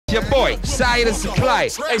Your boy, Sire the Supply.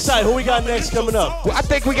 Hey, Sire, who we got next coming up? Well, I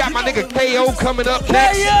think we got my nigga KO coming up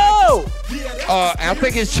next. KO! I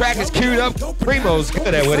think his track is queued up. Primo's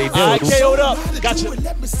good at what he do. All right, KO'd up. Gotcha.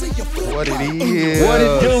 What it is? What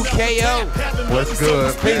it do, KO? What's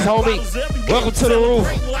good? Peace, homie. Welcome to the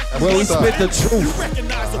roof, where we spit the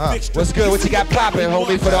truth. What's good? What you got popping,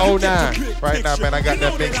 homie, for the 09? Right now, man, I got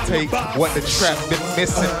that mixtape, What the Trap Been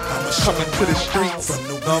Missing, coming to the streets.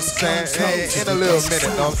 Know what I'm saying? In a little minute,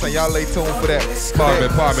 know what I'm saying? Y'all lay tuned for that.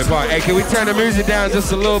 Pardon. Hey, can we turn the music down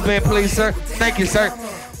just a little bit, please, sir? Thank you, sir.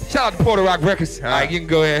 Shout out to Porter Rock Records. All right, you can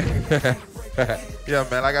go ahead. Yeah,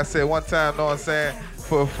 man, like I said one time, know what I'm saying?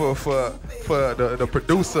 For the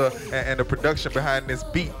producer and the production behind this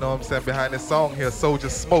beat, know what I'm saying? Behind this song here, Soldier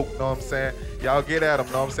Smoke, know what I'm saying? Y'all get at him,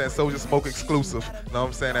 know what I'm saying? Soldier Smoke exclusive, know what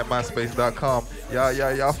I'm saying? At myspace.com.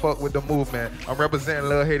 Y'all fuck with the movement. I'm representing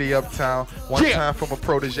Lil Haiti Uptown. One time from a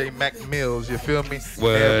protege, Mac Mills, you feel me?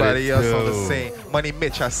 Everybody else on the scene. Money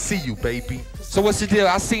Mitch, I see you, baby. So what's the deal?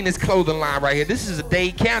 I seen this clothing line right here. This is a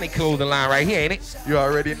Dade County clothing line right here, ain't it? You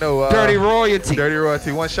already know. Dirty Royalty. Dirty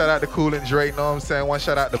Royalty. One shout out to Cool and Dre, know what I'm saying? One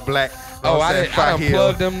shout out to Black. Oh, I done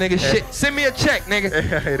plugged them niggas shit. Send me a check, nigga.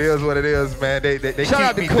 It is what it is, man. They shout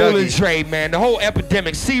out to Cool and Dre, man. The whole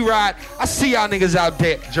epidemic. C-Rod, I see y'all niggas out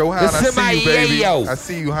there. Joe Hound, I see you, baby. I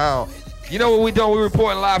see you, Hound. You know what we doing? We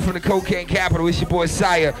reporting live from the cocaine capital. It's your boy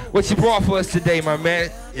Sire. What you brought for us today, my man?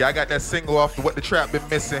 Yeah, I got that single off What the Trap Been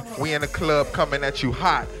Missing. We in the club coming at you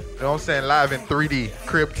hot. You know what I'm saying? Live in 3D.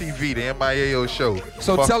 KribTV, the MiYAYO show.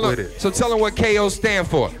 So tell them what KO stand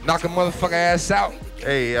for. Knock a motherfucker ass out.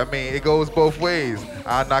 Hey, I mean, it goes both ways.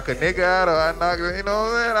 I knock a nigga out or I knock, you know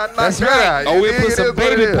what I'm saying? I knock That's right. Or we put some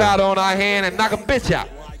baby powder on our hand and knock a bitch out.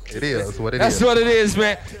 It is what it That's is. That's what it is,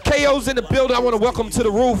 man. KO's in the building. I want to welcome to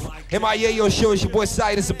the roof. MiYAYO show. It's your boy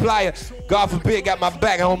Sire the Supplier. God forbid, got my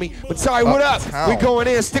back, homie. But sorry, what up? We going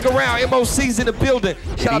in. Stick around. MOC's in the building.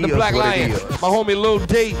 Shout out to Black Lion. My homie Lil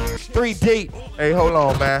D, 3D. Hey, hold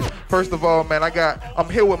on, man. First of all, man, I'm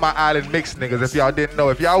here with my Island Mix niggas. If y'all didn't know,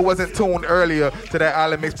 if y'all wasn't tuned earlier to that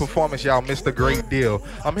Island Mix performance, y'all missed a great deal.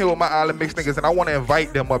 I'm here with my Island Mix niggas, and I want to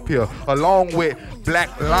invite them up here, along with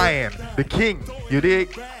Black Lion, the king. You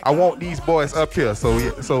dig? I want these boys up here, so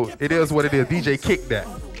it is what it is. DJ, kick that.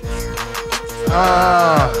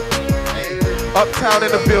 Uptown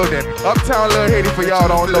in the building. Uptown Lil Haiti for y'all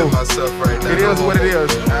don't know. It is what it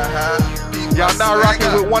is. Y'all now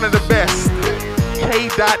rocking with one of the best.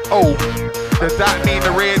 K.O. The dot mean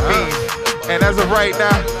the red bean. And as of right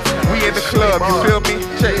now, we in the club, you feel me?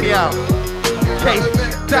 Check me out. K.O.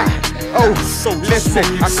 Listen,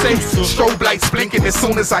 I say strobe lights blinking as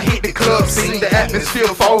soon as I hit the club scene. The atmosphere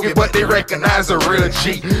foggy, but they recognize a real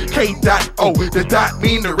G. K.O. The dot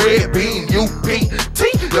mean the red beam.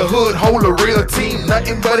 UPT, the hood hold a real team.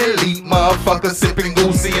 Nothing but elite motherfucker sipping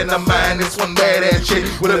goosey in the mind. This one badass chick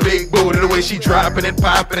with a big booty. The way she dropping it,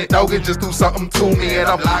 popping it, dog, it just do something to me. And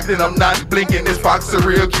I'm locked and I'm not blinking. This fox a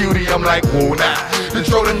real cutie. I'm like, whoa, nah. The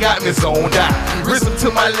troll done got me zoned out. Wrist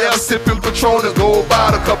to my left, sipping Patron to go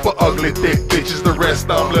about a couple ugly thick bitches. The rest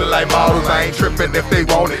of them look like models. I ain't tripping if they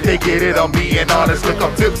want it. They get it. I'm being honest. Look,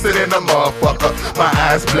 I'm tipsy in a motherfucker. My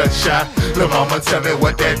eyes bloodshot. Lil' mama, tell me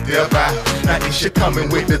what that deal about. Now this shit coming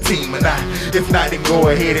with the team and I. If not, then go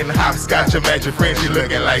ahead and hopscotch. Imagine friend, she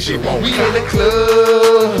looking like she won't. We in the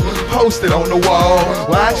club, posted on the wall,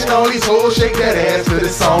 watching all these hoes shake that ass to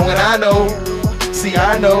this song. And I know, see,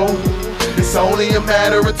 I know, it's only a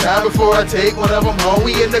matter of time before I take one of them home.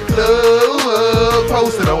 We in the club,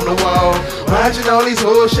 posted on the wall, watching all these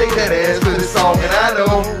hoes shake that ass to this song. And I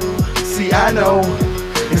know, see, I know,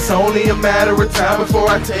 it's only a matter of time before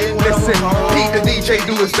I take one. Listen, Pete the DJ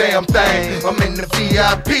do his damn thing. I'm in the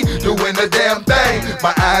VIP doing the damn thing.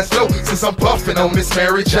 My eyes low since I'm puffing on Miss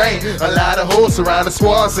Mary Jane. A lot of hoes around the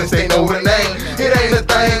squad since they know the name. It ain't a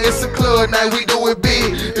thing, it's a club night, we do it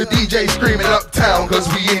big. The DJ screaming uptown cause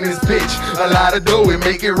we in this bitch. A lot of dough, we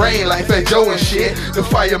make it rain like Fat Joe and shit. The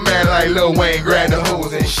fireman like Lil Wayne grab the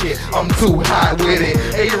hose and shit. I'm too hot with it.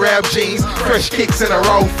 A-Rap jeans, fresh kicks and a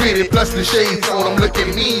raw fitted. Plus the shades on, I'm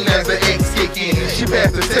looking mean as the X kick in. She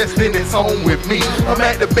passed the test and it's home with me. I'm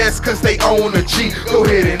at the best cause they own the G. Go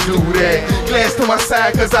ahead and do that. Glance to my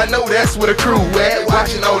side cause I know that's where the crew at.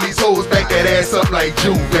 Watching all these hoes back that ass up like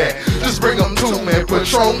Juve at. Just bring them to me.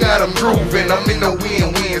 Patron got them grooving. I'm in a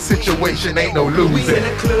win-win situation, ain't no losing. We in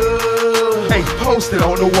the club, hey, posted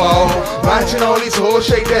on the wall, watching all these hoes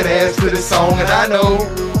shake that ass to this song. And I know,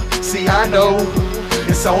 see, I know,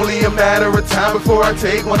 it's only a matter of time before I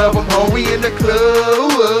take one of them home. We in the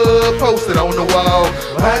club, posted on the wall,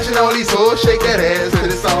 watching all these hoes shake that ass to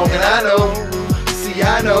the song. And I know, see,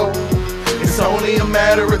 I know, It's only a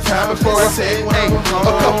matter of time before I take one.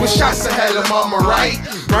 A couple shots I had her mama right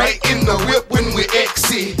in the whip when we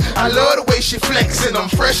exit. I love the way she flexing. I'm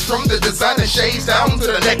fresh from the designer shades down to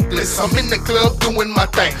the necklace. I'm in the club doing my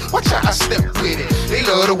thing. Watch how I step with it. They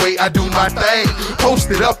love the way I do my thing.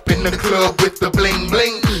 Posted up in the club with the bling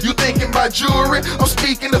bling. You thinking about jewelry? I'm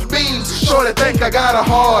speaking of beams. Sure to think I got a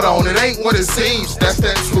heart on it. Ain't what it seems. That's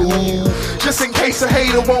that tool. Just in case a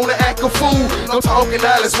hater wanna act a fool. No talking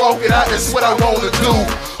now, let's walk it out. That's what I wanna do.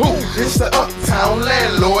 Ooh, it's the uptown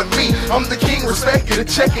landlord me. I'm the king, respect it or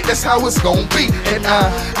check it. That's how it's gonna be. And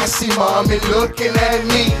I see mommy looking at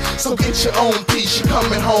me. So get your own piece. She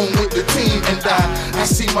coming home with the team. And I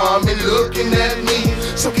see mommy looking at me.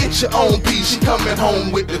 So get your own piece. She coming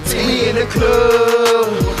home with the team. Me in the club,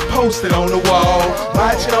 posted on the wall,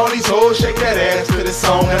 watching all these hoes shake that ass to the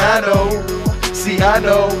song. And I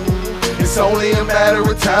know, it's only a matter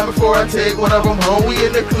of time before I take one of them home. We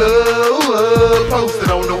in the club,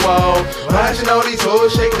 posted on the wall, watching all these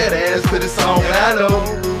hoes shake that ass to the song. And I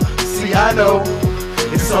know,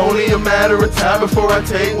 it's only a matter of time before I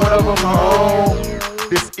take one of them home.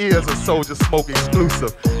 This is a Soldier Smoke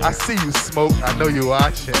exclusive. I see you, Smoke. I know you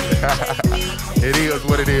watching. It is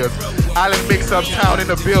what it is. Island Mix Uptown in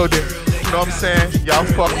the building. You know what I'm saying? Y'all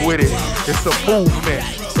fuck with it. It's a movement.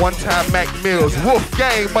 One time Mac Mills, Wolf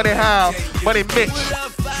Gang, Money Hound, Money Mitch,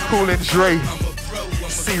 Cool and Dre,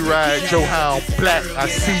 C-Ride, Joe Hound, Black. I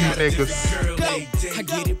see you niggas.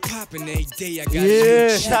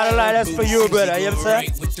 Yeah, satellite, that's for you, brother. You know what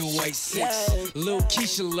I'm saying?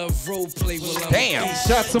 Damn.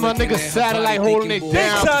 Shout to my nigga Satellite holding it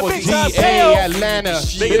down for big time, GA Atlanta.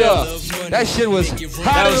 Big it up. That shit was hot.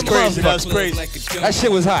 That was crazy. That was crazy. That shit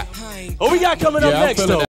was hot. What we got coming up next, though?